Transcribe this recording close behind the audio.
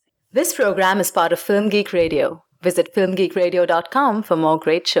This program is part of Film Geek Radio. Visit filmgeekradio.com for more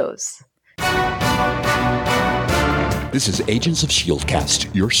great shows. This is Agents of S.H.I.E.L.D.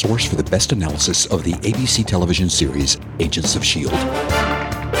 Cast, your source for the best analysis of the ABC television series Agents of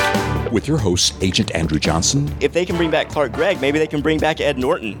S.H.I.E.L.D. With your host, Agent Andrew Johnson. If they can bring back Clark Gregg, maybe they can bring back Ed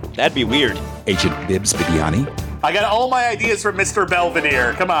Norton. That'd be weird. Agent Bibbs Bibiani. I got all my ideas from Mr.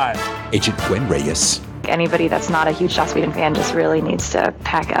 Belvedere. Come on. Agent Gwen Reyes. Anybody that's not a huge Joss Whedon fan just really needs to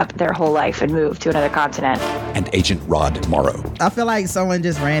pack up their whole life and move to another continent. And Agent Rod Morrow. I feel like someone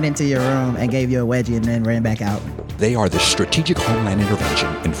just ran into your room and gave you a wedgie and then ran back out. They are the Strategic Homeland Intervention,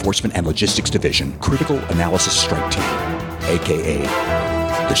 Enforcement and Logistics Division, Critical Analysis Strike Team, a.k.a.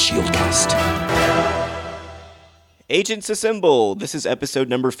 the S.H.I.E.L.D. Cast. Agents Assemble! This is episode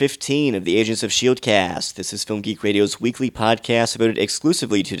number 15 of the Agents of S.H.I.E.L.D. Cast. This is Film Geek Radio's weekly podcast devoted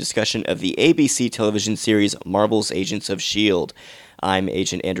exclusively to discussion of the ABC television series Marvel's Agents of S.H.I.E.L.D. I'm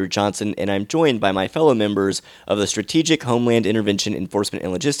Agent Andrew Johnson, and I'm joined by my fellow members of the Strategic Homeland Intervention, Enforcement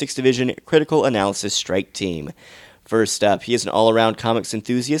and Logistics Division, Critical Analysis Strike Team. First up, he is an all-around comics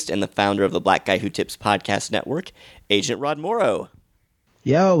enthusiast and the founder of the Black Guy Who Tips podcast network, Agent Rod Morrow.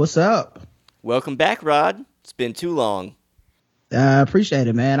 Yo, what's up? Welcome back, Rod. It's been too long. Appreciate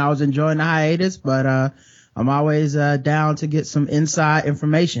it, man. I was enjoying the hiatus, but I'm always down to get some inside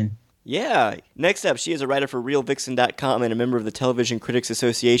information. Yeah. Next up, she is a writer for RealVixen.com and a member of the Television Critics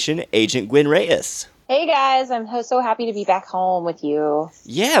Association, Agent Gwen Reyes. Hey guys, I'm so happy to be back home with you.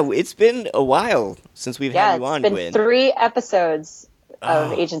 Yeah, it's been a while since we've had you on, Gwen. It's been 3 episodes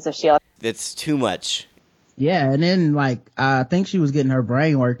of Agents of S.H.I.E.L.D. That's too much. Yeah, and then, I think she was getting her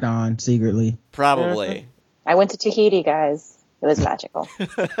brain worked on secretly. Probably. Mm-hmm. I went to Tahiti, guys. It was magical.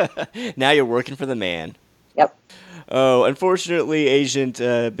 Now you're working for the man. Yep. Oh, unfortunately, Agent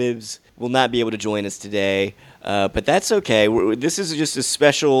Bibbs will not be able to join us today, but that's okay. This is just a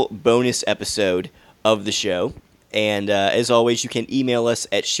special bonus episode of the show. And as always, you can email us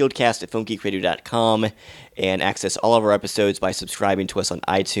at shieldcast@filmgeekradio.com and access all of our episodes by subscribing to us on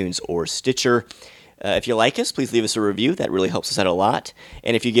iTunes or Stitcher. If you like us, please leave us a review. That really helps us out a lot.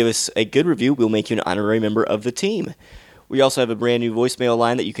 And if you give us a good review, we'll make you an honorary member of the team. We also have a brand new voicemail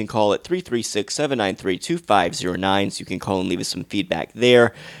line that you can call at 336-793-2509, so you can call and leave us some feedback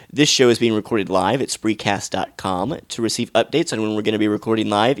there. This show is being recorded live at Spreecast.com. To receive updates on when we're going to be recording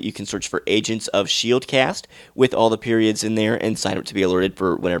live, you can search for Agents of S.H.I.E.L.D. Cast with all the periods in there and sign up to be alerted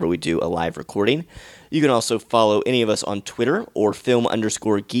for whenever we do a live recording. You can also follow any of us on Twitter or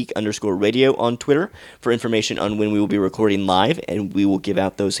film_geek_radio on Twitter for information on when we will be recording live, and we will give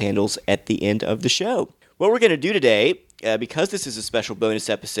out those handles at the end of the show. What we're going to do today, because this is a special bonus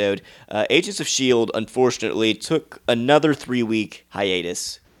episode, Agents of S.H.I.E.L.D. unfortunately took another 3-week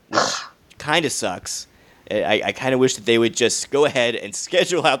hiatus, which kind of sucks. I kind of wish that they would just go ahead and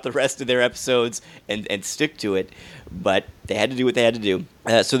schedule out the rest of their episodes and stick to it, but they had to do what they had to do.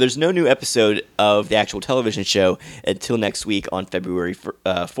 So there's no new episode of the actual television show until next week on February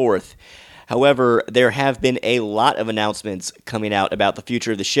 4th. However, there have been a lot of announcements coming out about the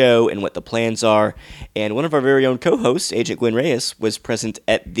future of the show and what the plans are, and one of our very own co-hosts, Agent Gwen Reyes, was present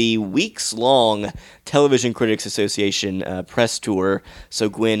at the weeks-long Television Critics Association press tour. So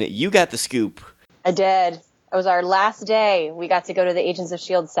Gwen, you got the scoop. I did. It was our last day. We got to go to the Agents of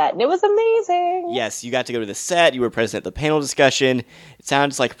S.H.I.E.L.D. set, and it was amazing. Yes, you got to go to the set. You were present at the panel discussion. It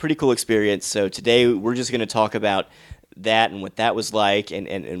sounds like a pretty cool experience. So today we're just going to talk about that and what that was like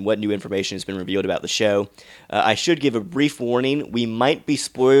and what new information has been revealed about the show. I should give a brief warning. We might be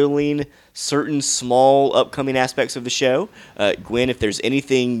spoiling certain small upcoming aspects of the show. Gwen, if there's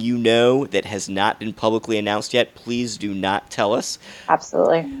anything you know that has not been publicly announced yet, please do not tell us.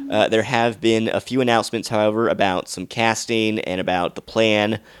 Absolutely. There have been a few announcements, however, about some casting and about the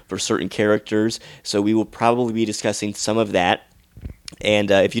plan for certain characters, so we will probably be discussing some of that.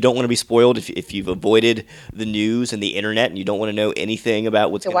 And if you don't want to be spoiled, if you've avoided the news and the internet and you don't want to know anything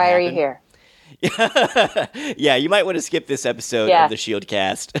about what's going to happen. Why are you here? Yeah, you might want to skip this episode of the S.H.I.E.L.D.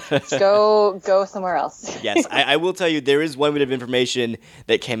 cast. Go somewhere else. Yes, I will tell you, there is one bit of information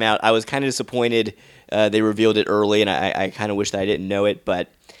that came out. I was kind of disappointed they revealed it early, and I kind of wish that I didn't know it, but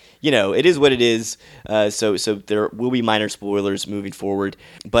it is what it is. So there will be minor spoilers moving forward.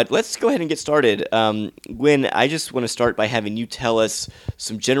 But let's go ahead and get started. Gwen, I just want to start by having you tell us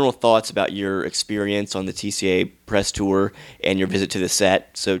some general thoughts about your experience on the TCA press tour and your visit to the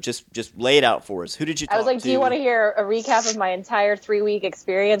set. So just lay it out for us. Who did you talk to? I was like, do you want to hear a recap of my entire 3-week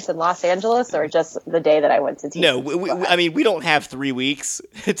experience in Los Angeles, or just the day that I went to TCA? No, we don't have 3 weeks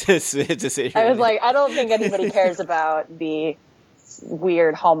to sit here. I was like, I don't think anybody cares about the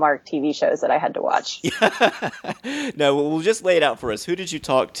weird Hallmark TV shows that I had to watch. No, we'll just lay it out for us. Who did you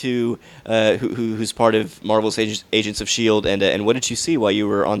talk to who's part of Marvel's Agents of S.H.I.E.L.D., and what did you see while you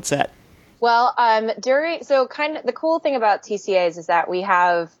were on set? Well, the cool thing about TCAs is that we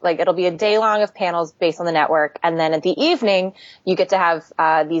have, like, it'll be a day long of panels based on the network. And then at the evening, you get to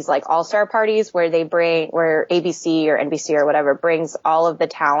have, these like all-star parties where where ABC or NBC or whatever brings all of the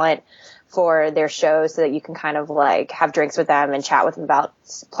talent for their shows so that you can kind of like have drinks with them and chat with them about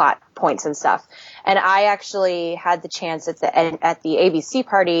plot points and stuff. And I actually had the chance at the ABC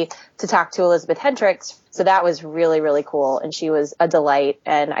party to talk to Elizabeth Hendricks. So that was really, really cool. And she was a delight.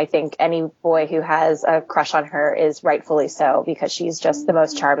 And I think any boy who has a crush on her is rightfully so, because she's just the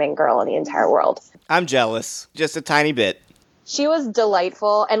most charming girl in the entire world. I'm jealous. Just a tiny bit. She was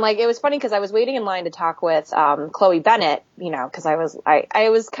delightful. And like, it was funny because I was waiting in line to talk with Chloe Bennett, because I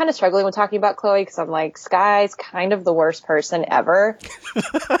was kind of struggling with talking about Chloe because I'm like, Sky's kind of the worst person ever.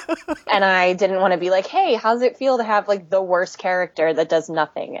 And I didn't want to be like, hey, how's it feel to have like the worst character that does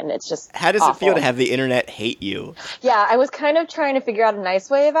nothing? And it's just How does awful. it feel to have the internet hate you? Yeah, I was kind of trying to figure out a nice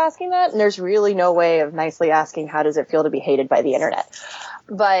way of asking that. And there's really no way of nicely asking how does it feel to be hated by the internet.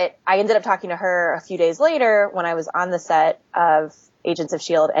 But I ended up talking to her a few days later when I was on the set of Agents of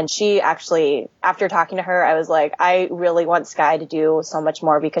S.H.I.E.L.D. And she actually, after talking to her, I was like, I really want Sky to do so much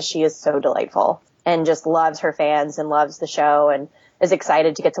more because she is so delightful and just loves her fans and loves the show and is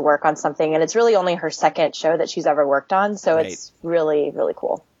excited to get to work on something. And it's really only her second show that she's ever worked on. So Right. It's really, really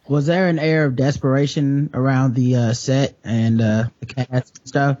cool. Was there an air of desperation around the set and the cast and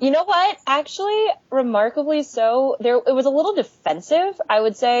stuff? You know what? Actually, remarkably so. It was a little defensive, I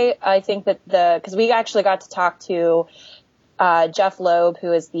would say. I think that because we actually got to talk to Jeff Loeb,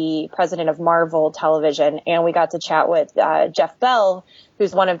 who is the president of Marvel Television, and we got to chat with Jeff Bell,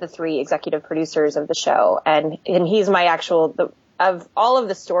 who's one of the 3 executive producers of the show, and he's my of all of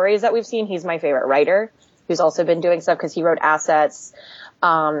the stories that we've seen, he's my favorite writer, who's also been doing stuff because he wrote Assets.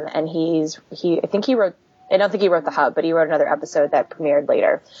 And I don't think he wrote The Hub, but he wrote another episode that premiered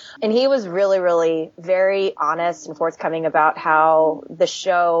later. And he was really, really very honest and forthcoming about how the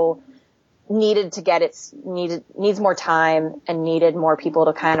show needs more time and needed more people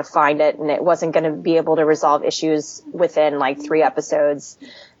to kind of find it. And it wasn't going to be able to resolve issues within like 3 episodes.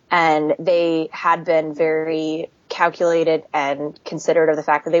 And they had been very calculated and considerate of the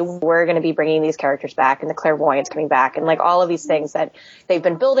fact that they were going to be bringing these characters back and the clairvoyance coming back and like all of these things that they've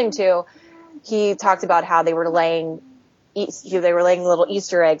been building to. He talked about how they were laying little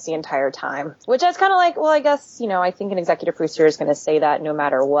Easter eggs the entire time, which I was kind of like, well, I guess, I think an executive producer is going to say that no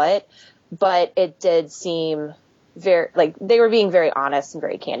matter what, but it did seem very, like, they were being very honest and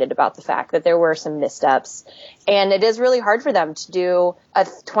very candid about the fact that there were some missteps. And it is really hard for them to do a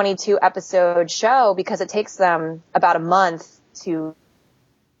 22 episode show because it takes them about a month to,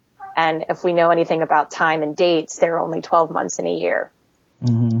 and if we know anything about time and dates, there are only 12 months in a year.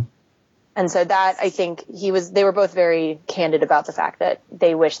 Mm-hmm. And so that, I think they were both very candid about the fact that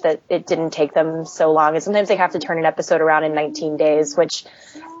they wish that it didn't take them so long. And sometimes they have to turn an episode around in 19 days, which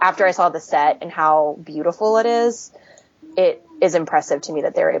after I saw the set and how beautiful it is impressive to me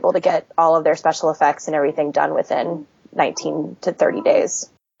that they're able to get all of their special effects and everything done within 19 to 30 days.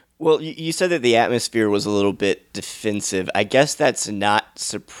 Well, you said that the atmosphere was a little bit defensive. I guess that's not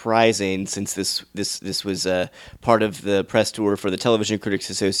surprising since this was part of the press tour for the Television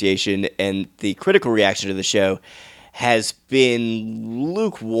Critics Association, and the critical reaction to the show has been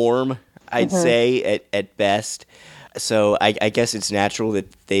lukewarm, I'd say, at best. So I guess it's natural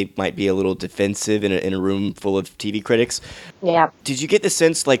that they might be a little defensive in a room full of TV critics. Yeah. Did you get the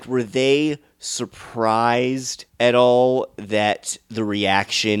sense, like, were they surprised at all that the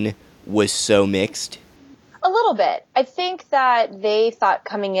reaction was so mixed? A little bit. I think that they thought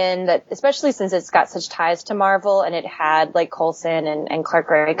coming in that, especially since it's got such ties to Marvel and it had like Coulson and Clark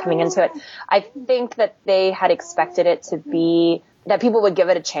Gregg coming into it, I think that they had expected it to be that people would give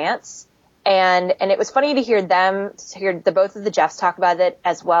it a chance. And it was funny to hear both of the Jeffs talk about it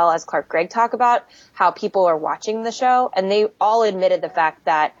as well as Clark Gregg talk about how people are watching the show. And they all admitted the fact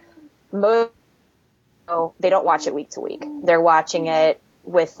that they don't watch it week to week. They're watching it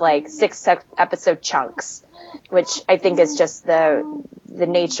with like 6 episode chunks, which I think is just the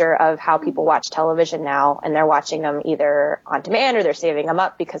nature of how people watch television now. And they're watching them either on demand or they're saving them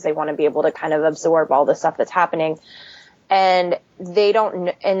up because they want to be able to kind of absorb all the stuff that's happening. And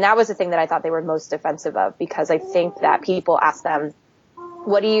and that was the thing that I thought they were most defensive of, because I think that people ask them,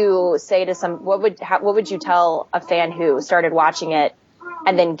 what do you say to what would you tell a fan who started watching it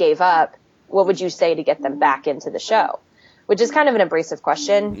and then gave up? What would you say to get them back into the show? Which is kind of an abrasive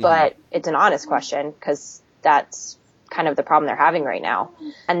question, but it's an honest question because that's kind of the problem they're having right now.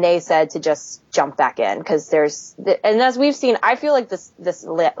 And they said to just jump back in because and as we've seen, I feel like this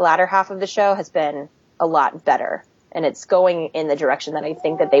latter half of the show has been a lot better. And it's going in the direction that I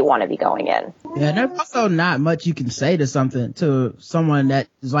think that they want to be going in. Yeah, there's also not much you can say to someone that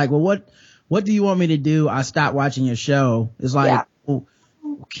is like, well, what do you want me to do? I stopped watching your show. It's like, well,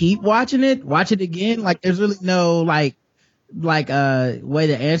 keep watching it, watch it again. Like, there's really no way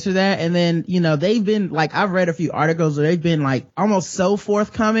to answer that. And then, they've been like, I've read a few articles where they've been like almost so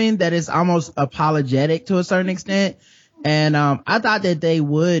forthcoming that it's almost apologetic to a certain extent. And I thought that they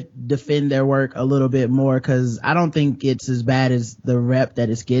would defend their work a little bit more because I don't think it's as bad as the rep that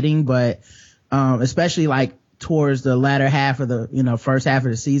it's getting, but especially like towards the latter half of the first half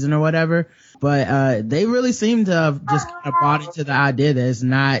of the season or whatever. But they really seem to have just kind of bought into the idea that it's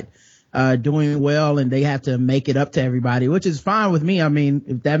not doing well and they have to make it up to everybody, which is fine with me. I mean,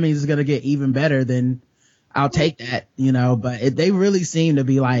 if that means it's going to get even better, then I'll take that, but they really seem to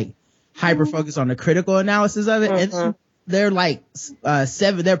be like hyper focused on the critical analysis of it. Mm-hmm. And they're like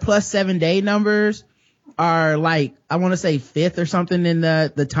their plus 7 day numbers are like, I want to say 5th or something in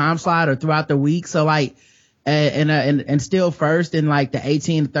the time slot or throughout the week. So like, and still first in like the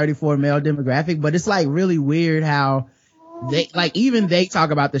 18 to 34 male demographic. But it's like really weird how they talk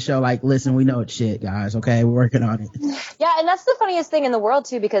about the show like, listen, we know it's shit, guys. Okay, we're working on it. Yeah, and that's the funniest thing in the world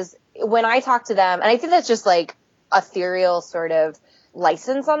too, because when I talk to them, and I think that's just like ethereal sort of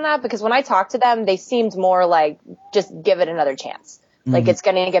license on that, because when I talked to them, they seemed more like just give it another chance. Like it's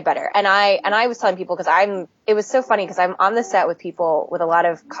going to get better. And I was telling people because it was so funny because I'm on the set with people, with a lot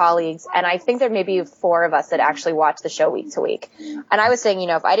of colleagues. And I think there may be 4 of us that actually watch the show week to week. And I was saying,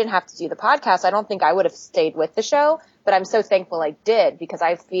 if I didn't have to do the podcast, I don't think I would have stayed with the show, but I'm so thankful I did because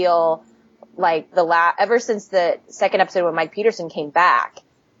I feel like ever since the second episode when Mike Peterson came back,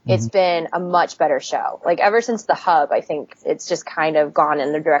 it's been a much better show. Like ever since The Hub, I think it's just kind of gone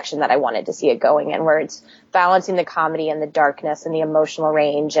in the direction that I wanted to see it going in, where it's balancing the comedy and the darkness and the emotional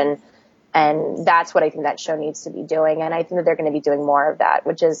range. And that's what I think that show needs to be doing. And I think that they're going to be doing more of that,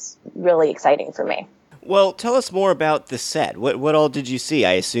 which is really exciting for me. Well, tell us more about the set. What all did you see?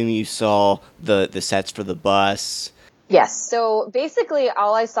 I assume you saw the sets for the bus. Yes. So basically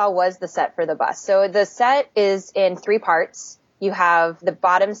all I saw was the set for the bus. So the set is in 3 parts. You have the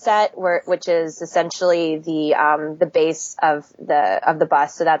bottom set which is essentially the base of the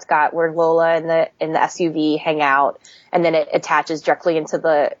bus. So that's got where Lola and the SUV hang out, and then it attaches directly into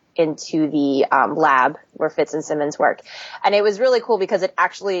the lab where Fitz and Simmons work. And it was really cool because it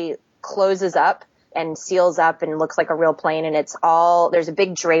actually closes up and seals up and looks like a real plane, and there's a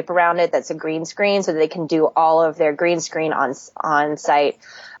big drape around it that's a green screen so that they can do all of their green screen on site.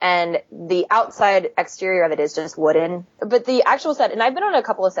 And the outside exterior of it is just wooden. But the actual set, and I've been on a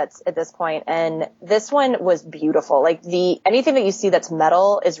couple of sets at this point, and this one was beautiful. Like anything that you see that's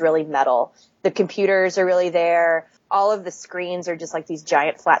metal is really metal. The computers are really there. All of the screens are just like these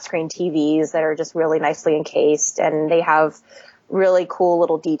giant flat screen TVs that are just really nicely encased, and they have really cool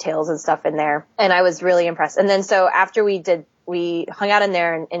little details and stuff in there. And I was really impressed. And then so after we hung out in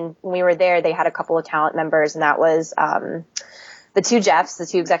there, and when we were there, they had a couple of talent members, and that was the 2 Jeffs, the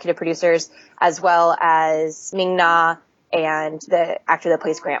 2 executive producers, as well as Ming-Na and the actor that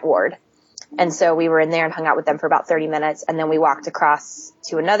plays Grant Ward. And so we were in there and hung out with them for about 30 minutes. And then we walked across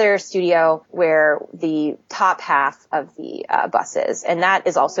to another studio where the top half of the bus is. And that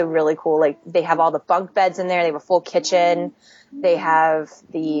is also really cool. Like they have all the bunk beds in there. They have a full kitchen. They have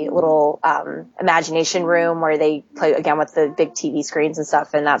the little imagination room where they play again with the big TV screens and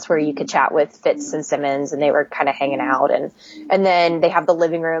stuff. And that's where you could chat with Fitz and Simmons, and they were kind of hanging out. And then they have the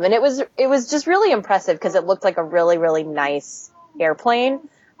living room. And it was just really impressive because it looked like a really, really nice airplane.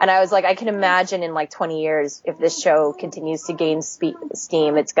 And I was like, I can imagine in like 20 years, if this show continues to gain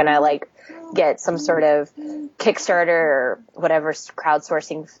steam, it's going to like get some sort of Kickstarter or whatever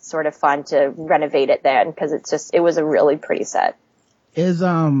crowdsourcing sort of fund to renovate it then. Cause it was a really pretty set.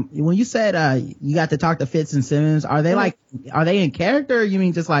 When you said, you got to talk to Fitz and Simmons, are they are they in character, or you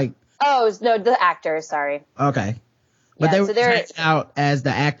mean just like? Oh, no, the actors, sorry. Okay. But yeah, they were hanging out as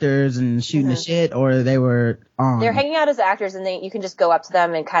the actors and shooting the shit, or they were on? They're hanging out as actors, and you can just go up to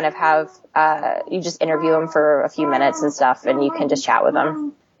them and kind of have, you just interview them for a few minutes and stuff, and you can just chat with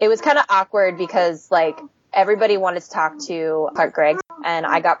them. It was kind of awkward because, like, everybody wanted to talk to Clark Gregg, and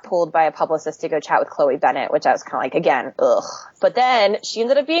I got pulled by a publicist to go chat with Chloe Bennett, which I was kind of like, again, ugh. But then she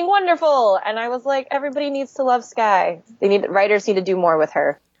ended up being wonderful, and I was like, everybody needs to love Skye. Writers need to do more with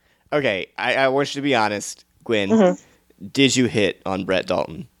her. Okay, I want you to be honest, Gwen. Mm-hmm. Did you hit on Brett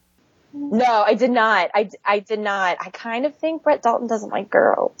Dalton? No, I did not. I did not. I kind of think Brett Dalton doesn't like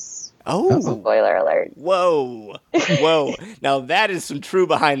girls. Oh. Spoiler alert. Whoa. Now that is some true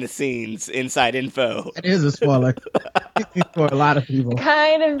behind the scenes inside info. It is a spoiler for a lot of people.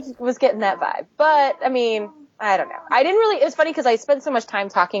 Kind of was getting that vibe. But, I mean, I don't know. I didn't really, it was funny because I spent so much time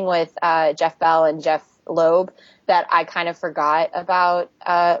talking with Jeff Bell and Jeff Loeb that I kind of forgot about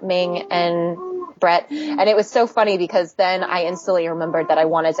Ming and Brett. And it was so funny because then I instantly remembered that I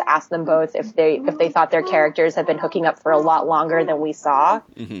wanted to ask them both if they thought their characters had been hooking up for a lot longer than we saw.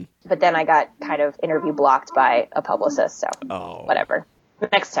 Mm-hmm. But then I got kind of interview blocked by a publicist, so whatever.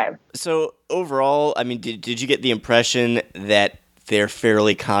 Next time. So overall, I mean, did you get the impression that they're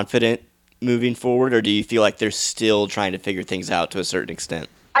fairly confident moving forward, or do you feel like they're still trying to figure things out to a certain extent?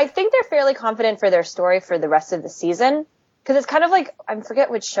 I think they're fairly confident for their story for the rest of the season, because it's kind of like, I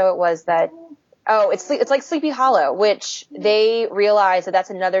forget which show it was that, it's like Sleepy Hollow, which they realized that that's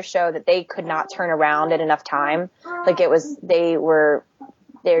another show that they could not turn around in enough time. Like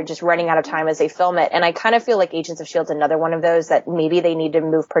they're just running out of time as they film it. And I kind of feel like Agents of S.H.I.E.L.D. is another one of those that maybe they need to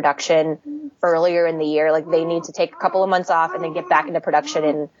move production earlier in the year. Like they need to take a couple of months off and then get back into production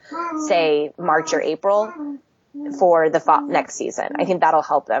in, say, March or April for the next season. I think that'll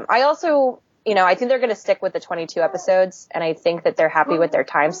help them. I also, I think they're going to stick with the 22 episodes, and I think that they're happy with their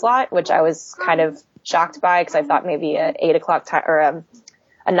time slot, which I was kind of shocked by because I thought maybe a 8 o'clock time or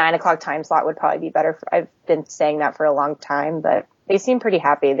a 9 o'clock time slot would probably be better. I've been saying that for a long time, but they seem pretty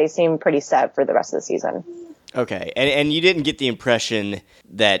happy. They seem pretty set for the rest of the season. Okay, and you didn't get the impression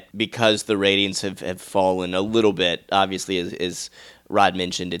that because the ratings have fallen a little bit, obviously, as Rod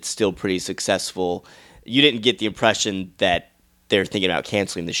mentioned, it's still pretty successful. You didn't get the impression that they're thinking about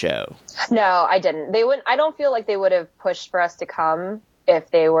canceling the show. No, I didn't. They wouldn't. I don't feel like they would have pushed for us to come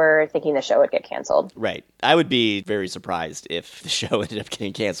if they were thinking the show would get canceled. Right. I would be very surprised if the show ended up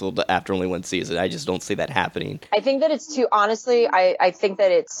getting canceled after only one season. I just don't see that happening. I think that it's honestly, I think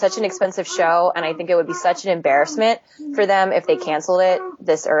that it's such an expensive show, and I think it would be such an embarrassment for them if they canceled it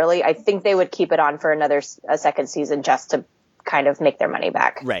this early. I think they would keep it on for a second season just to kind of make their money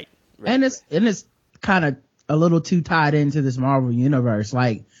back. Right. And it's kind of a little too tied into this Marvel universe.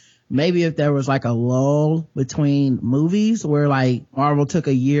 Like, maybe if there was like a lull between movies where like Marvel took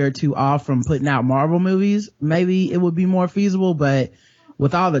a year or two off from putting out Marvel movies, maybe it would be more feasible. But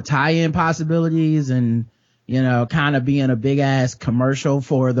with all the tie-in possibilities and, kind of being a big ass commercial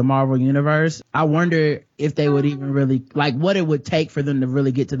for the Marvel universe, I wonder if they would even really like what it would take for them to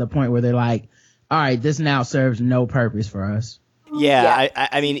really get to the point where they're like, all right, this now serves no purpose for us. Yeah.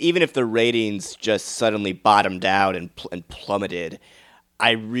 I mean, even if the ratings just suddenly bottomed out and plummeted,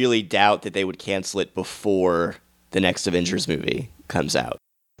 I really doubt that they would cancel it before the next Avengers movie comes out.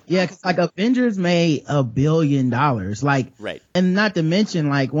 Yeah, 'cause like Avengers made $1 billion. Like, right. And not to mention,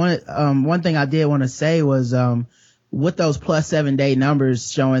 like, one thing I did want to say was, with those plus 7 day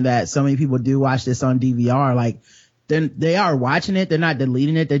numbers showing that so many people do watch this on DVR, like, they are watching it. They're not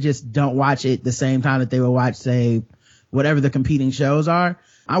deleting it. They just don't watch it the same time that they will watch, say, whatever the competing shows are.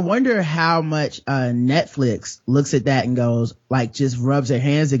 I wonder how much Netflix looks at that and goes, like, just rubs their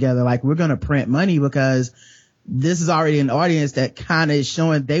hands together, like, we're going to print money because this is already an audience that kind of is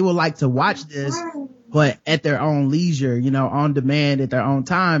showing they would like to watch this, but at their own leisure, on demand at their own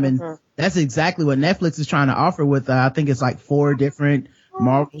time. And that's exactly what Netflix is trying to offer with, I think it's like 4 different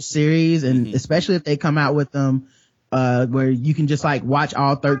Marvel series. And especially if they come out with them, where you can just like watch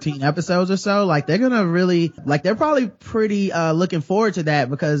all 13 episodes or so, like they're gonna really, like they're probably pretty looking forward to that,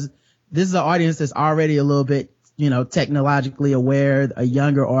 because this is an audience that's already a little bit, technologically aware, a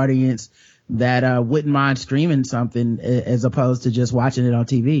younger audience that wouldn't mind streaming something as opposed to just watching it on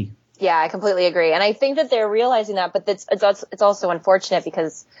TV. Yeah, I completely agree. And I think that they're realizing that, but it's also unfortunate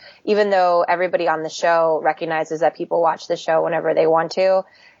because even though everybody on the show recognizes that people watch the show whenever they want to,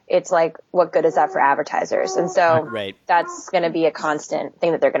 it's like, what good is that for advertisers? And so that's going to be a constant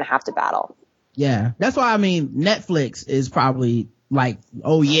thing that they're going to have to battle. Yeah. That's why, I mean, Netflix is probably like,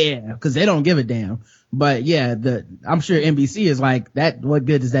 oh yeah, because they don't give a damn. But yeah, I'm sure NBC is like, that, what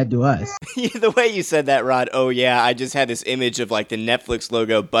good does that do us? The way you said that, Rod, oh yeah, I just had this image of like the Netflix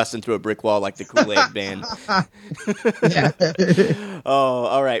logo busting through a brick wall like the Kool-Aid Man. Oh,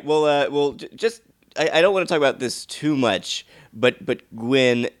 all right. Well, just, I don't want to talk about this too much, but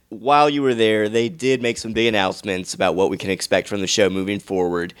Gwen, while you were there, they did make some big announcements about what we can expect from the show moving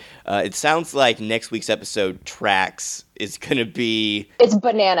forward. It sounds like next week's episode, Tracks, is going to be... It's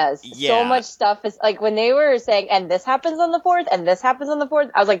bananas. Yeah. So much stuff is like when they were saying, and this happens on the 4th, and this happens on the 4th,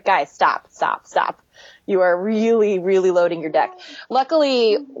 I was like, guys, stop. You are really, really loading your deck.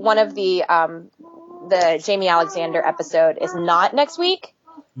 Luckily, one of the Jamie Alexander episode is not next week.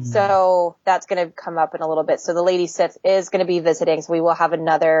 So that's going to come up in a little bit. So the Lady Sif is going to be visiting. So we will have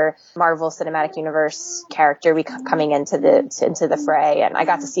another Marvel Cinematic Universe character coming into the fray. And I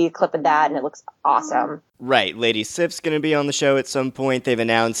got to see a clip of that, and it looks awesome. Right. Lady Sif's going to be on the show at some point. They've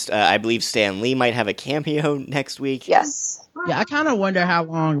announced, I believe Stan Lee might have a cameo next week. Yes. Yeah, I kind of wonder how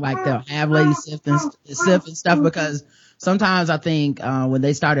long like they'll have Lady Sif and stuff, because sometimes I think when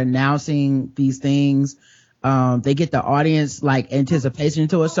they start announcing these things, they get the audience like anticipation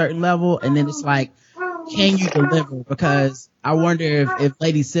to a certain level, and then it's like, can you deliver? Because I wonder if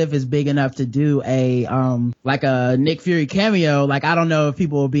Lady Sif is big enough to do a like a Nick Fury cameo. Like, I don't know if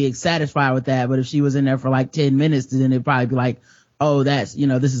people will be satisfied with that, but if she was in there for like 10 minutes, then it'd probably be like, oh, that's,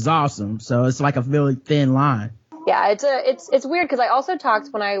 this is awesome. So it's like a really thin line. Yeah, it's weird because I also talked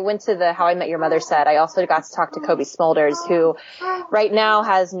when I went to the How I Met Your Mother set. I also got to talk to Kobe Smulders, who right now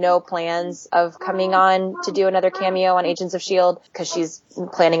has no plans of coming on to do another cameo on Agents of S.H.I.E.L.D. because she's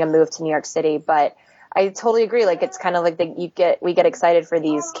planning a move to New York City. But I totally agree. Like, it's kind of like we get excited for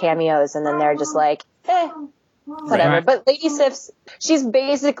these cameos, and then they're just like, whatever. Right. But Lady Sif's, she's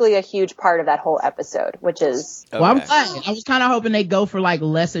basically a huge part of that whole episode, which is... Okay. Well, I'm glad. I was kind of hoping they'd go for like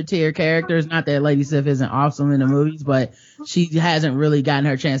lesser tier characters. Not that Lady Sif isn't awesome in the movies, but she hasn't really gotten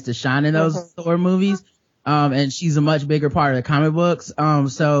her chance to shine in those Thor movies. And she's a much bigger part of the comic books.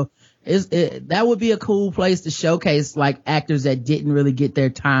 So that would be a cool place to showcase like actors that didn't really get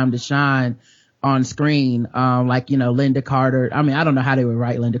their time to shine on screen, like, Linda Carter. I mean, I don't know how they would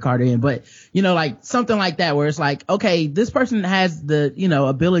write Linda Carter in, but, like something like that where it's like, okay, this person has the,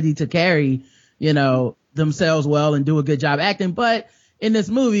 ability to carry, themselves well and do a good job acting, but in this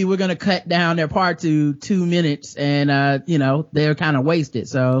movie, we're going to cut down their part to 2 minutes and, they're kind of wasted.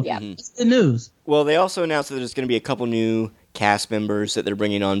 So it's the news. Well, they also announced that there's going to be a couple new cast members that they're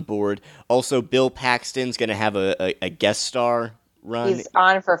bringing on board. Also, Bill Paxton's going to have a guest star run. He's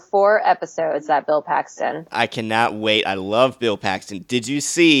on for 4 episodes, that Bill Paxton. I cannot wait. I love Bill Paxton. Did you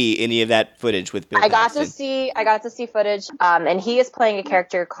see any of that footage with Bill Paxton? I got to see footage, and he is playing a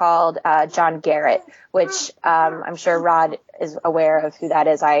character called John Garrett, which I'm sure Rod is aware of who that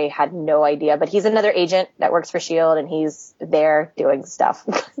is. I had no idea, but he's another agent that works for S.H.I.E.L.D., and he's there doing stuff.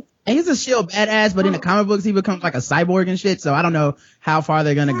 And he's a S.H.I.E.L.D. badass, but in the comic books, he becomes like a cyborg and shit. So I don't know how far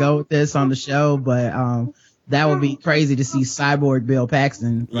they're going to go with this on the show, but that would be crazy to see cyborg Bill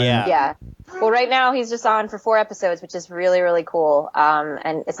Paxton. Yeah. Yeah. Well, right now he's just on for 4 episodes, which is really, really cool.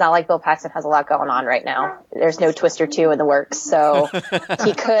 And it's not like Bill Paxton has a lot going on right now. There's no Twister 2 in the works, so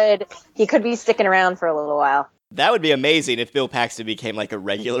he could be sticking around for a little while. That would be amazing if Bill Paxton became like a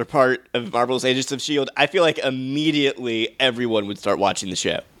regular part of Marvel's Agents of S.H.I.E.L.D. I feel like immediately everyone would start watching the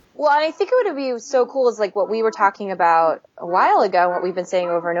show. Well, I think it would be so cool is like what we were talking about a while ago, what we've been saying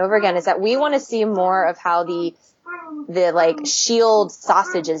over and over again, is that we want to see more of how the like S.H.I.E.L.D.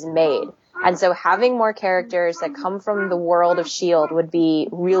 sausage is made. And so having more characters that come from the world of S.H.I.E.L.D. would be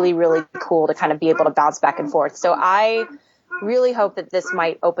really, really cool to kind of be able to bounce back and forth. So I really hope that this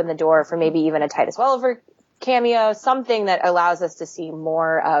might open the door for maybe even a Titus Welliver cameo, something that allows us to see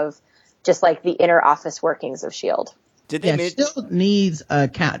more of just like the inner office workings of S.H.I.E.L.D. S.H.I.E.L.D. needs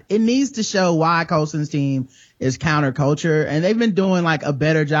it needs to show why Coulson's team is counterculture, and they've been doing like a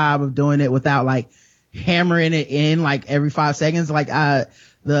better job of doing it without like hammering it in like every 5 seconds. Like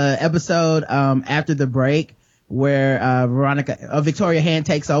the episode after the break where Victoria Hand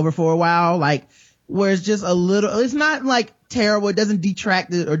takes over for a while, like where it's just a little, it's not like terrible, it doesn't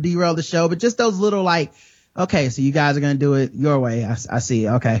detract it or derail the show, but just those little like, okay, so you guys are going to do it your way. I see.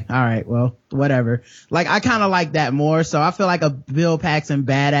 Okay. All right. Well, whatever. Like, I kind of like that more. So I feel like a Bill Paxton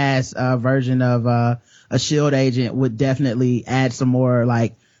badass, version of, a S.H.I.E.L.D. agent would definitely add some more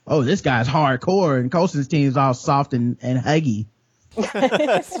like, oh, this guy's hardcore and Coulson's team is all soft and huggy.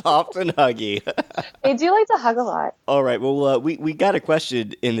 Soft and huggy. They do like to hug a lot. All right. Well, we got a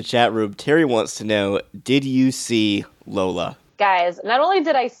question in the chat room. Terry wants to know, did you see Lola? Guys, not only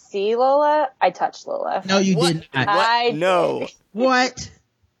did I see Lola, I touched Lola. No, you didn't. No. What?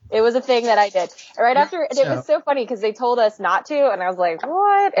 It was a thing that I did. Right after, it was so funny because they told us not to, and I was like,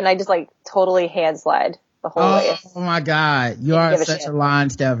 what? And I just like totally hand slid the whole way. Oh my God. You are such a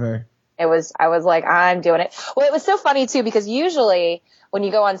line stepper. I was like, I'm doing it. Well, it was so funny too, because usually when you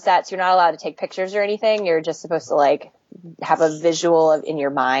go on sets, you're not allowed to take pictures or anything. You're just supposed to like have a visual in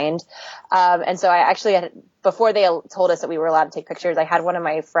your mind. And so I actually had, before they told us that we were allowed to take pictures, I had one of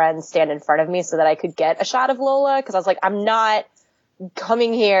my friends stand in front of me so that I could get a shot of Lola. Cause I was like, I'm not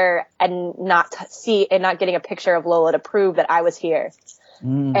coming here and not getting a picture of Lola to prove that I was here.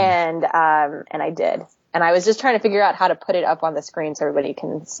 And I did. And I was just trying to figure out how to put it up on the screen so everybody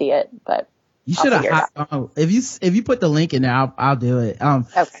can see it. But You should have hopped. If you put the link in there, I'll do it.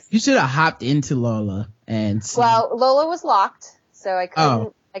 Okay. You should have hopped into Lola and. Well, Lola was locked, so I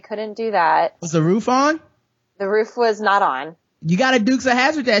couldn't do that. Was the roof on? The roof was not on. You got to Dukes of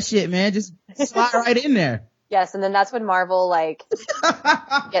Hazzard that shit, man. Just slide right in there. Yes, and then that's when Marvel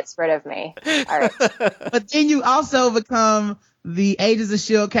gets rid of me. All right. But then you also become the Agents of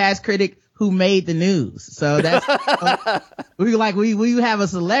S.H.I.E.L.D. cast critic who made the news. So that's we have a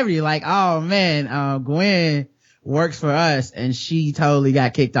celebrity like, oh man, Gwen works for us, and she totally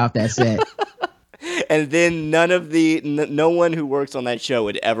got kicked off that set. And then no one who works on that show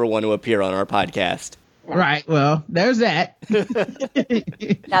would ever want to appear on our podcast. Right. Well, there's that.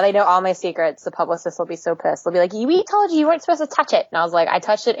 Now they know all my secrets. The publicist will be so pissed. They'll be like, we told you weren't supposed to touch it. And I was like, I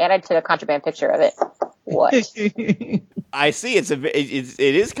touched it and I took a contraband picture of it. What? I see. It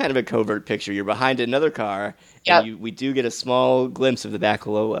is kind of a covert picture. You're behind another car, and we do get a small glimpse of the back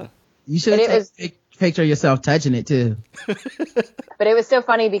of Lola. You should take a picture of yourself touching it too. But it was so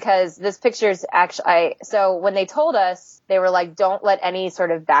funny because this picture's actually, so when they told us, they were like, don't let any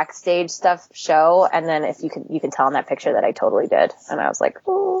sort of backstage stuff show. And then if you can tell in that picture that I totally did. And I was like,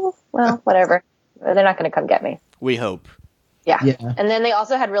 oh, well, whatever. They're not going to come get me. We hope. Yeah. And then they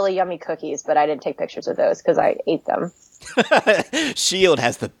also had really yummy cookies, but I didn't take pictures of those because I ate them. S.H.I.E.L.D.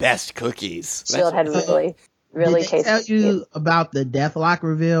 has the best cookies. S.H.I.E.L.D. had really tasty. Did they tell you about the Deathlock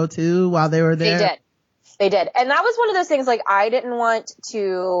reveal too while they were there? They did. And that was one of those things, like, I didn't want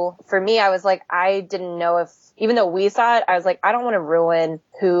to, for me, I was like, I didn't know if, even though we saw it, I was like, I don't want to ruin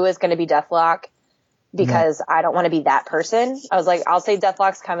who is going to be Deathlock because I don't want to be that person. I was like, I'll say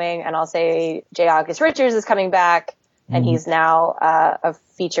Deathlock's coming, and I'll say J. August Richards is coming back, and he's now a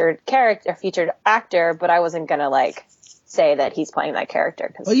featured actor, but I wasn't going to, like, say that he's playing that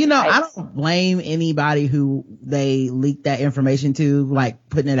character. Well, I don't blame anybody who they leaked that information to, like,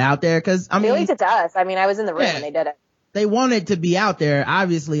 putting it out there, because they leaked it to us. I mean, I was in the room when they did it. They wanted to be out there,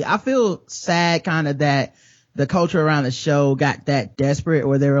 obviously. I feel sad kind of that the culture around the show got that desperate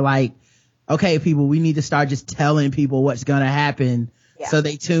where they were like, okay, people, we need to start just telling people what's going to happen so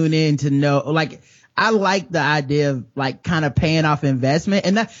they tune in to know. Like, I like the idea of, like, kind of paying off investment.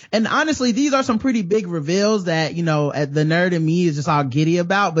 And honestly, these are some pretty big reveals that, the nerd in me is just all giddy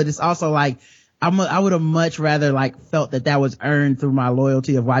about, but it's also like, I would have much rather, like, felt that was earned through my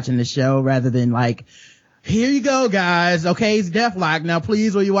loyalty of watching the show rather than, like, here you go, guys. Okay, it's Deathlock. Now,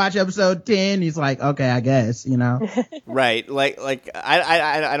 please, will you watch episode 10? He's like, okay, I guess, Right. Like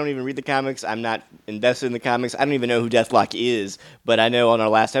I don't even read the comics. I'm not invested in the comics. I don't even know who Deathlock is. But I know on our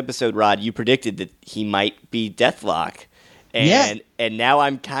last episode, Rod, you predicted that he might be Deathlock. And now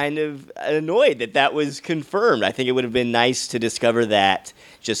I'm kind of annoyed that was confirmed. I think it would have been nice to discover that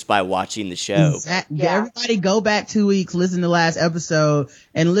just by watching the show. Everybody go back 2 weeks, listen to last episode,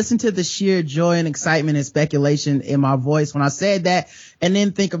 and listen to the sheer joy and excitement and speculation in my voice when I said that, and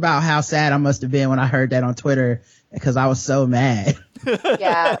then think about how sad I must have been when I heard that on Twitter, because I was so mad.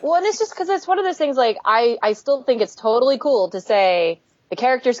 Yeah. Well, and it's just because it's one of those things, like, I still think it's totally cool to say the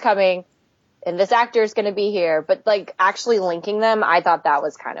character's coming, and this actor is going to be here, but, like, actually linking them, I thought that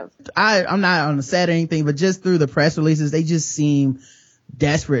was kind of... I'm not on the set or anything, but just through the press releases, they just seem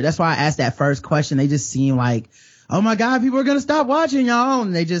desperate. That's why I asked that first question. They just seem like, oh my God, people are going to stop watching, y'all.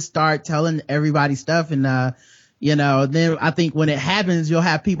 And they just start telling everybody stuff. And, then I think when it happens, you'll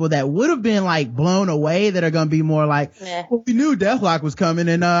have people that would have been, like, blown away that are going to be more like, well, we knew Deathlock was coming,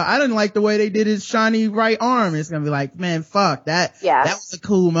 and I didn't like the way they did his shiny right arm. It's going to be like, man, fuck that. Yeah. That was a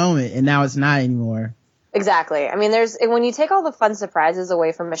cool moment, and now it's not anymore. Exactly. I mean, when you take all the fun surprises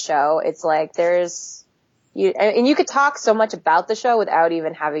away from a show, it's like and you could talk so much about the show without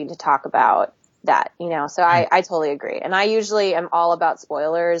even having to talk about that, so I totally agree. And I usually am all about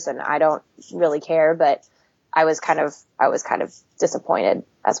spoilers, and I don't really care, but I was kind of disappointed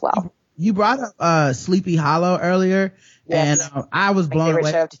as well. You brought up Sleepy Hollow earlier, and I was blown away.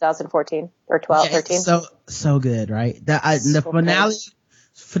 My favorite show of 2014 or 13. So good, right? The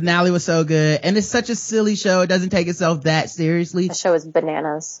finale was so good, and it's such a silly show. It doesn't take itself that seriously. The show is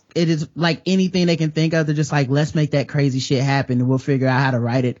bananas. It is like anything they can think of. They're just like, let's make that crazy shit happen, and we'll figure out how to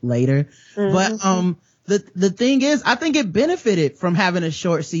write it later. Mm-hmm. But the thing is, I think it benefited from having a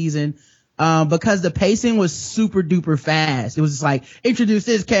short season. Because the pacing was super duper fast. It was just like, introduce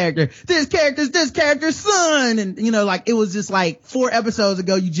this character's this character's son. And, it was just like 4 episodes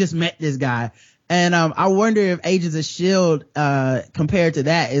ago, you just met this guy. And, I wonder if Agents of S.H.I.E.L.D., compared to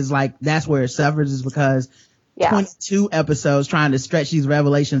that is like, that's where it suffers, is because 22 episodes trying to stretch these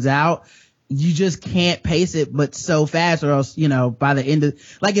revelations out. You just can't pace it, but so fast, or else, by the end of,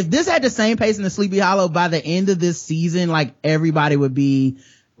 like, if this had the same pace in the Sleepy Hollow, by the end of this season, like, everybody would be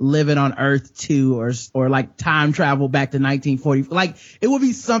living on Earth 2 or like time travel back to 1940. Like it would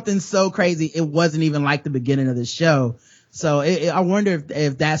be something so crazy. It wasn't even like the beginning of the show. So I wonder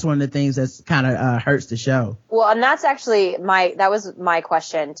if that's one of the things that's kind of hurts the show. Well, and that's actually that was my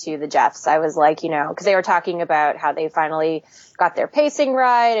question to the Jeffs. I was like, because they were talking about how they finally got their pacing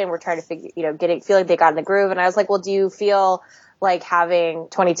right and we're trying to figure, feel like they got in the groove. And I was like, well, do you feel like having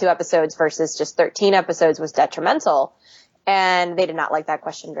 22 episodes versus just 13 episodes was detrimental? And they did not like that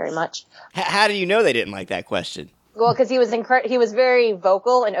question very much. How do you know they didn't like that question? Well, because he was very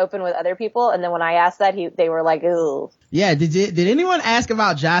vocal and open with other people, and then when I asked that, they were like, "Ooh." Yeah, did anyone ask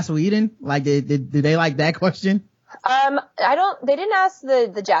about Joss Whedon? Like, did they like that question? They didn't ask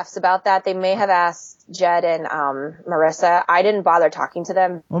the Jeffs about that. They may have asked Jed and Marissa. I didn't bother talking to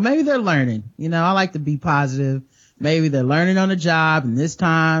them. Well, maybe they're learning. I like to be positive. Maybe they're learning on the job, and this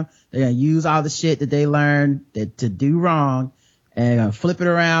time they're gonna use all the shit that they learned to do wrong, and they're gonna flip it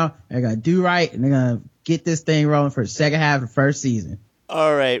around. They're gonna do right, and they're gonna get this thing rolling for the second half of the first season.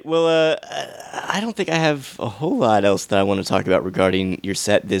 All right. Well, I don't think I have a whole lot else that I want to talk about regarding your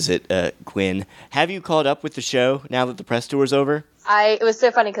set visit, Gwen. Have you caught up with the show now that the press tour is over? It was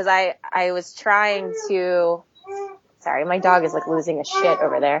so funny because I was trying to. Sorry, my dog is like losing a shit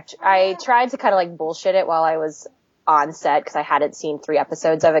over there. I tried to kind of like bullshit it while I was on set because I hadn't seen 3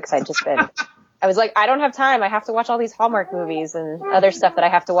 episodes of it because I'd just been. I was like, I don't have time. I have to watch all these Hallmark movies and other stuff that I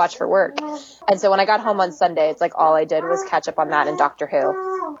have to watch for work. And so when I got home on Sunday, it's like all I did was catch up on that and Doctor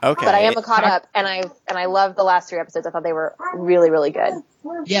Who. Okay. But I am caught up, and I loved the last 3 episodes. I thought they were really, really good.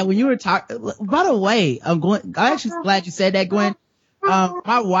 Yeah, when you were talking, by the way, Gwen, I'm actually glad you said that, Gwen.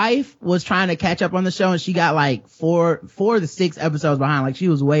 My wife was trying to catch up on the show and she got like 4 to 6 episodes behind. Like she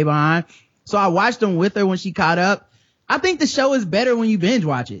was way behind. So I watched them with her when she caught up. I think the show is better when you binge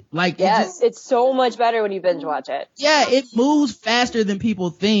watch it. Like, yes, it's so much better when you binge watch it. Yeah, it moves faster than people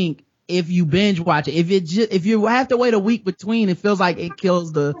think if you binge watch it. If you have to wait a week between, it feels like it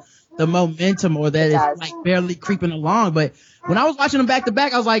kills the momentum or that it's like barely creeping along. But when I was watching them back to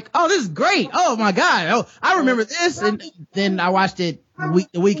back, I was like, oh, this is great. Oh my God. Oh, I remember this. And then I watched it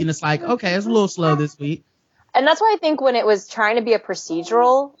week to week and it's like, okay, it's a little slow this week. And that's why I think when it was trying to be a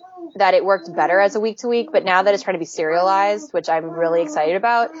procedural, that it worked better as a week to week, but now that it's trying to be serialized, which I'm really excited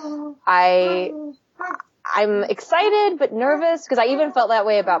about, I'm excited but nervous because I even felt that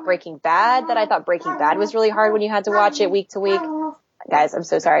way about Breaking Bad, that I thought Breaking Bad was really hard when you had to watch it week to week. Guys, I'm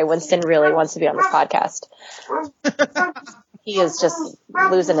so sorry. Winston really wants to be on this podcast. He is just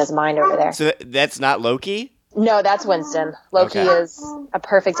losing his mind over there. So that's not Loki? No, that's Winston. Loki is a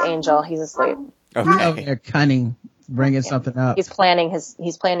perfect angel. He's asleep. Okay. They're cunning, bringing something up. He's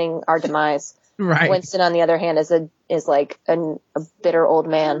planning our demise. Right. Winston, on the other hand, is like a bitter old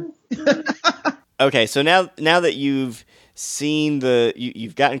man. Okay, so now that you've seen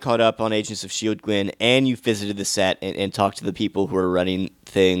you've gotten caught up on Agents of S.H.I.E.L.D., Gwen, and you've visited the set and talked to the people who are running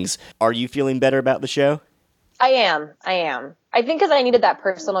things, are you feeling better about the show? I am. I think because I needed that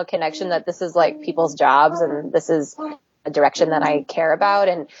personal connection that this is like people's jobs and this is a direction that I care about.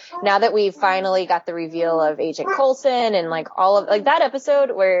 And now that we finally got the reveal of Agent Coulson and like all of like that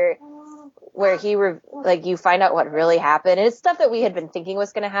episode where he you find out what really happened, and it's stuff that we had been thinking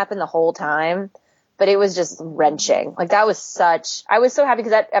was going to happen the whole time, but it was just wrenching. Like I was so happy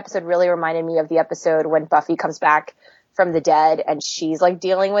because that episode really reminded me of the episode when Buffy comes back from the dead and she's like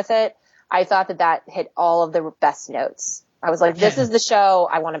dealing with it. I thought that hit all of the best notes. I was like, this is the show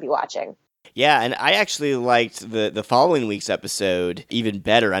I want to be watching. Yeah, and I actually liked the following week's episode even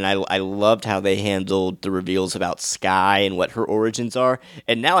better, and I loved how they handled the reveals about Skye and what her origins are,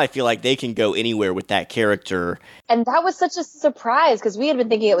 and now I feel like they can go anywhere with that character. And that was such a surprise, because we had been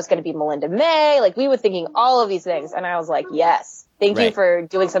thinking it was going to be Melinda May, like we were thinking all of these things, and I was like, yes. Thank you for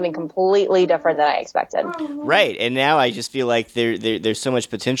doing something completely different than I expected. Right, and now I just feel like there's so much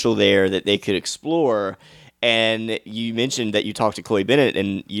potential there that they could explore. And you mentioned that you talked to Chloe Bennett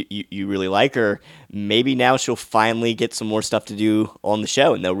and you really like her. Maybe now she'll finally get some more stuff to do on the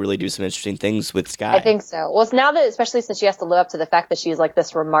show and they'll really do some interesting things with Skye. I think so. Well, it's now that, especially since she has to live up to the fact that she's like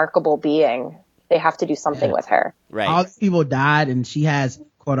this remarkable being, they have to do something with her. Right. All these people died and she has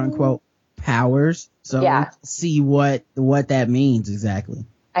quote unquote powers. So we'll see what that means exactly.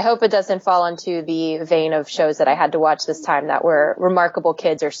 I hope it doesn't fall into the vein of shows that I had to watch this time that were remarkable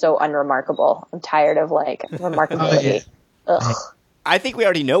kids are so unremarkable. I'm tired of like remarkability. Ugh. I think we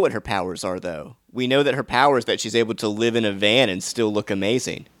already know what her powers are, though. We know that her power is that she's able to live in a van and still look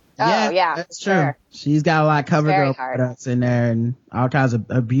amazing. Yeah, that's true. Sure. She's got a lot of CoverGirl products in there and all kinds of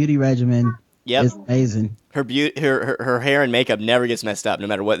a beauty regimen. Yep. It's amazing. Her hair and makeup never gets messed up no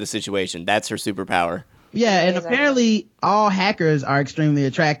matter what the situation. That's her superpower. Yeah, and Amazing. apparently all hackers are extremely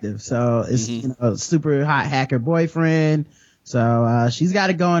attractive. So it's super hot hacker boyfriend. So she's got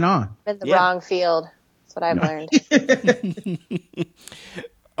it going on. I'm in the wrong field. That's what I've learned.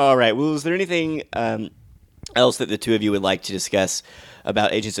 All right. Well, is there anything else that the two of you would like to discuss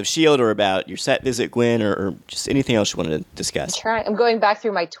about Agents of S.H.I.E.L.D. or about your set visit, Gwen, or just anything else you wanted to discuss? I'm going back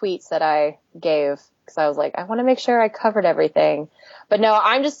through my tweets that I gave because I was like, I want to make sure I covered everything. But no,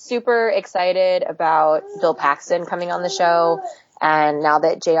 I'm just super excited about Bill Paxton coming on the show. And now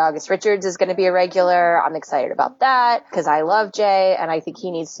that J. August Richards is going to be a regular, I'm excited about that because I love Jay and I think he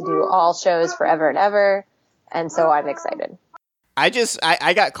needs to do all shows forever and ever. And so I'm excited.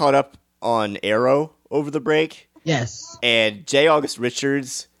 I got caught up on Arrow over the break. Yes. And J. August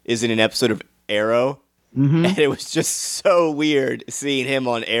Richards is in an episode of Arrow. Mm-hmm. And it was just so weird seeing him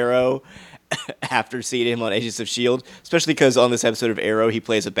on Arrow after seeing him on Agents of S.H.I.E.L.D., especially because on this episode of Arrow, he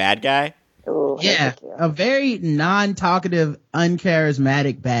plays a bad guy. Ooh, yeah, a very non-talkative,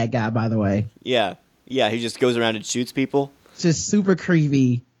 uncharismatic bad guy, by the way. Yeah, he just goes around and shoots people. It's just super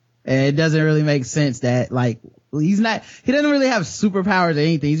creepy, and it doesn't really make sense that, like, he doesn't really have superpowers or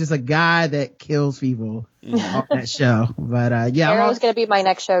anything. He's just a guy that kills people on that show. But, yeah. Arrow's going to be my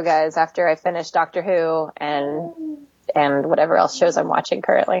next show, guys, after I finish Doctor Who and whatever else shows I'm watching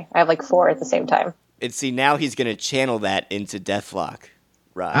currently. I have like 4 at the same time. And see, now he's going to channel that into Deathlock.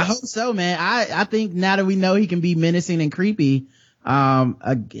 Right. I hope so, man. I think now that we know he can be menacing and creepy,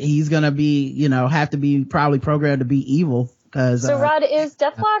 he's gonna be, have to be probably programmed to be evil. So Rod, is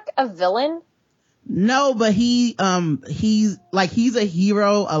Deathlock a villain? No, but he's a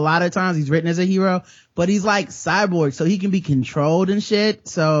hero. A lot of times he's written as a hero, but he's like Cyborg, so he can be controlled and shit.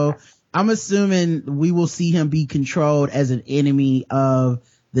 So I'm assuming we will see him be controlled as an enemy of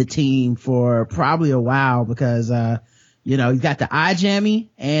the team for probably a while because, he's got the eye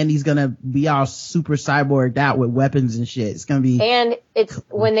jammy and he's gonna be all super cyborged out with weapons and shit. It's gonna be. And it's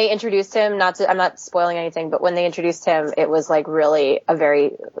when they introduced him, I'm not spoiling anything, but when they introduced him, it was like really a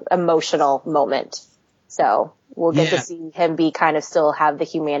very emotional moment. So we'll get to see him be kind of still have the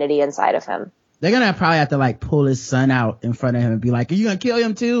humanity inside of him. They're gonna probably have to like pull his son out in front of him and be like, are you gonna kill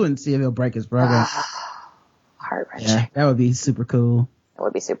him too? And see if he'll break his program. Heart-wrenching. Yeah, that would be super cool. That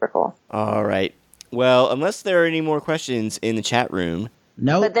would be super cool. All right. Well, unless there are any more questions in the chat room.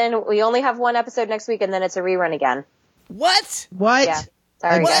 Nope. But then we only have one episode next week, and then it's a rerun again. What? Yeah.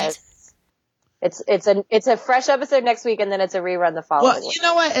 Sorry, guys. It's a fresh episode next week, and then it's a rerun the following week. Well, you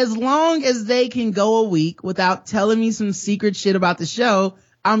know what? As long as they can go a week without telling me some secret shit about the show,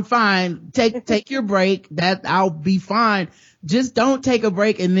 I'm fine. Take your break. That I'll be fine. Just don't take a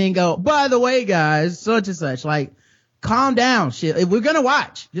break and then go, by the way, guys, such and such. Like, calm down. Shit. If we're gonna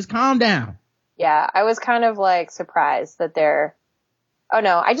watch, just calm down. Yeah, I was kind of like surprised that they're. Oh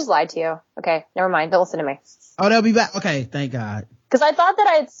no, I just lied to you. Okay, never mind. Don't listen to me. Oh, they'll be back. Okay, thank God. Because I thought that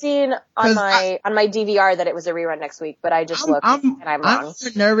I had seen on my DVR that it was a rerun next week, but I just looked and I'm wrong.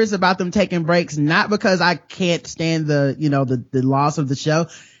 I'm nervous about them taking breaks, not because I can't stand the loss of the show.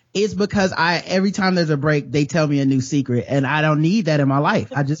 It's because every time there's a break, they tell me a new secret, and I don't need that in my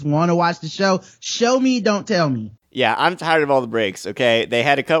life. I just want to watch the show. Show me, don't tell me. Yeah, I'm tired of all the breaks. Okay, they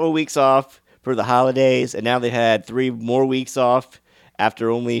had a couple of weeks off for the holidays, and now they've had 3 more weeks off after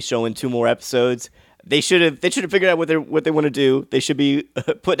only showing 2 more episodes. They should have figured out what they want to do. They should be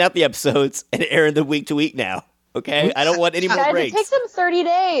putting out the episodes and airing them week to week now. Okay, I don't want any more breaks. It takes them 30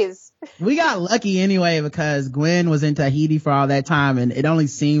 days. We got lucky anyway because Gwen was in Tahiti for all that time, and it only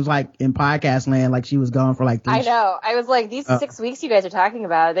seems like in podcast land like she was gone for like 3 I know. I was like, these 6 weeks you guys are talking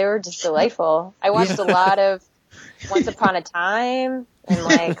about, they were just delightful. I watched a lot of Once Upon a Time, and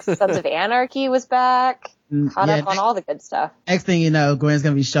like Sons of Anarchy was back. Caught up on all the good stuff. Next thing you know, Gwen's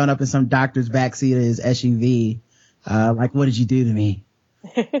gonna be showing up in some doctor's backseat of his SUV. Like, what did you do to me?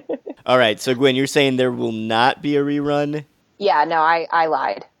 All right, so Gwen, you're saying there will not be a rerun? Yeah, no, I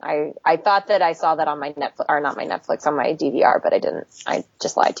lied. I thought that I saw that on my Netflix, or not my Netflix, on my DVR, but I didn't. I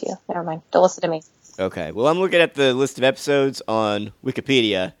just lied to you. Never mind. Don't listen to me. Okay, well, I'm looking at the list of episodes on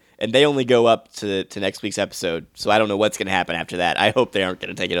Wikipedia, and they only go up to next week's episode, so I don't know what's going to happen after that. I hope they aren't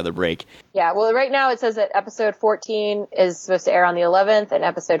going to take another break. Yeah, well, right now it says that episode 14 is supposed to air on the 11th, and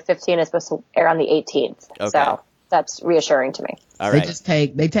episode 15 is supposed to air on the 18th. Okay. So that's reassuring to me. All right.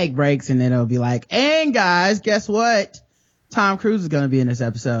 They take breaks, and then it'll be like, and guys, guess what? Tom Cruise is going to be in this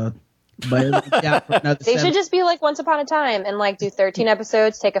episode. But they should just be like Once Upon a Time and like do 13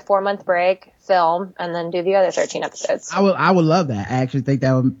 episodes, take a 4-month break, film, and then do the other 13 episodes. I would love that. I actually think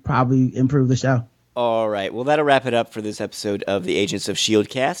that would probably improve the show. All right, well, that'll wrap it up for this episode of the Agents of S.H.I.E.L.D.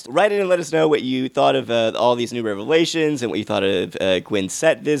 cast. Write in and let us know what you thought of all these new revelations and what you thought of Gwen's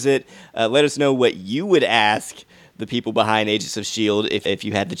set visit. Let us know what you would ask the people behind Agents of S.H.I.E.L.D. if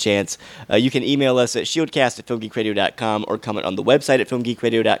you had the chance. You can email us at shieldcast@filmgeekradio.com or comment on the website at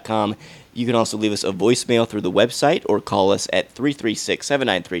filmgeekradio.com. You can also leave us a voicemail through the website or call us at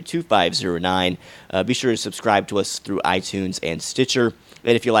 336-793-2509. Be sure to subscribe to us through iTunes and Stitcher.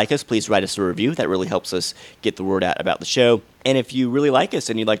 And if you like us, please write us a review. That really helps us get the word out about the show. And if you really like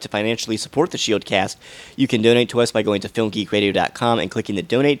us and you'd like to financially support the S.H.I.E.L.D. cast, you can donate to us by going to filmgeekradio.com and clicking the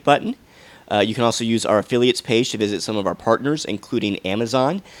donate button. You can also use our affiliates page to visit some of our partners, including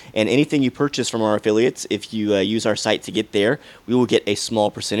Amazon. And anything you purchase from our affiliates, if you use our site to get there, we will get a small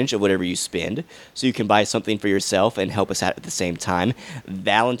percentage of whatever you spend. So you can buy something for yourself and help us out at the same time.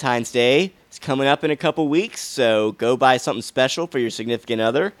 Valentine's Day is coming up in a couple weeks, so go buy something special for your significant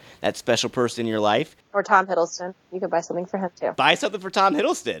other, that special person in your life. Or Tom Hiddleston. You could buy something for him, too. Buy something for Tom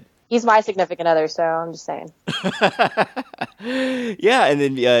Hiddleston. He's my significant other, so I'm just saying. Yeah, and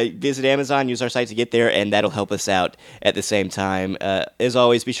then visit Amazon, use our site to get there, and that'll help us out at the same time. As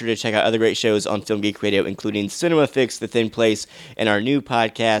always, be sure to check out other great shows on Film Geek Radio, including Cinema Fix, The Thin Place, and our new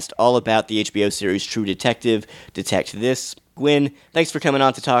podcast all about the HBO series True Detective, Detect This. Gwen, thanks for coming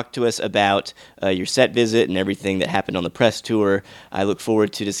on to talk to us about your set visit and everything that happened on the press tour. I look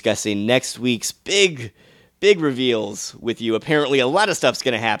forward to discussing next week's big reveals with you. Apparently a lot of stuff's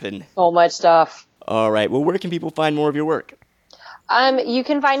going to happen. So much stuff. All right. Well, where can people find more of your work? You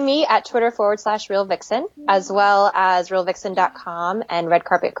can find me at Twitter/RealVixen, as well as RealVixen.com and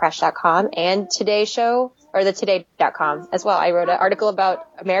RedCarpetCrash.com and Today Show, or the Today.com as well. I wrote an article about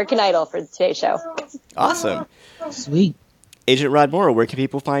American Idol for the Today Show. Awesome. Sweet. Agent Rod Morrow, where can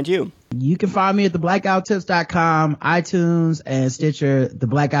people find you? You can find me at theblackouttips.com, iTunes, and Stitcher,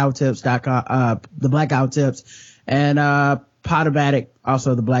 theblackouttips.com, the Blackout Tips, and Podomatic,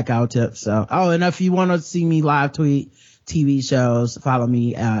 also the Blackout Tips. So, and if you want to see me live tweet TV shows, follow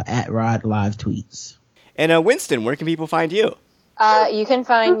me at Rod Live Tweets. And Winston, where can people find you? You can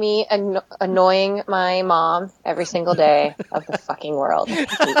find me annoying my mom every single day of the fucking world.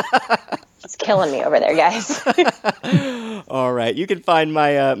 She's killing me over there, guys. All right. You can find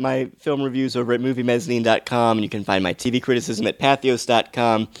my my film reviews over at MovieMezzanine.com, and you can find my TV criticism at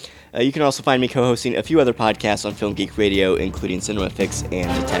Pathos.com. You can also find me co-hosting a few other podcasts on Film Geek Radio, including Cinema Fix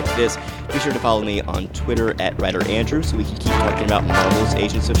and Detect This. Be sure to follow me on Twitter at WriterAndrew so we can keep talking about Marvel's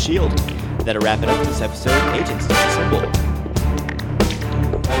Agents of S.H.I.E.L.D. That'll wrap it up for this episode. Agents, disassemble.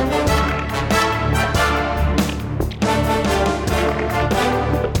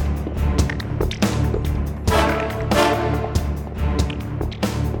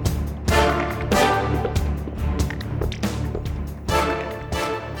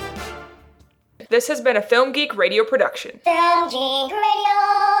 This has been a Film Geek Radio production. Film Geek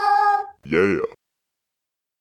Radio. Yeah.